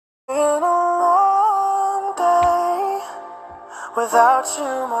Been a long day without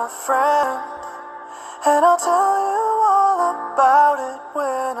you, my friend, and I'll tell you all about it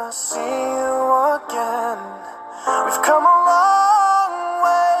when I see you again. We've come a long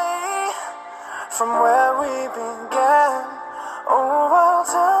way from where we began. Oh, I'll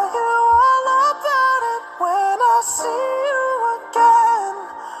tell you all about it when I see you again.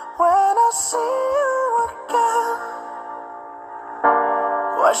 When I see you again.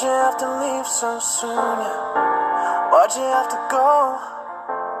 Why'd you have to leave so soon, yeah? Why'd you have to go?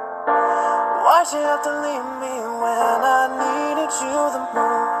 Why'd you have to leave me when I needed you the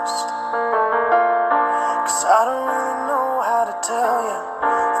most? 'Cause I don't really know how to tell you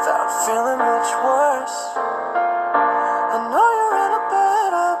without feeling much worse. I know you're in a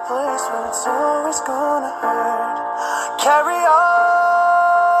better place, but it's always gonna hurt. Carry on.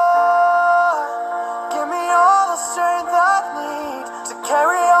 Give me all the strength I need to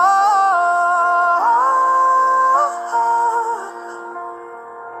carry on.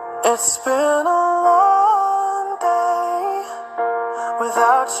 It's been a long day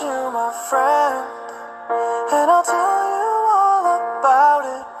without you, my friend, and I'll tell you all about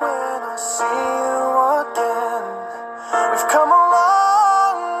it when I see you again. We've come a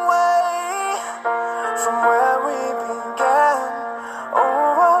long way from where we began.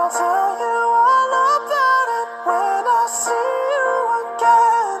 Oh, I'll tell you all about it when I see you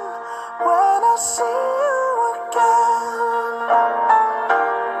again. When I see you again.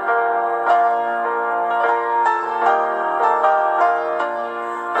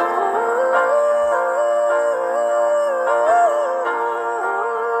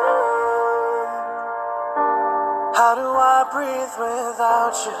 How do I breathe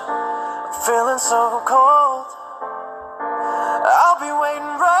without you? I'm feeling so cold. I'll be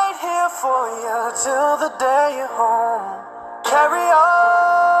waiting right here for you till the day you're home. Carry on.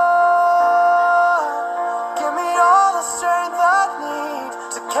 Give me all the strength I need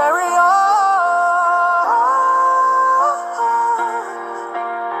to carry on.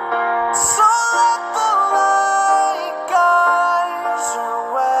 So let the light guide your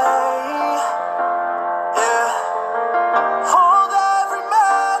way. Yeah. Hold every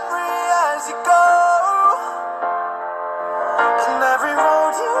memory as you go, and every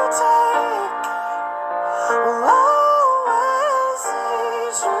road you take will always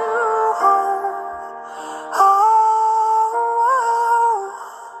lead you home. Oh,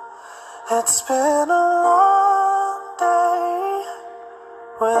 it's been a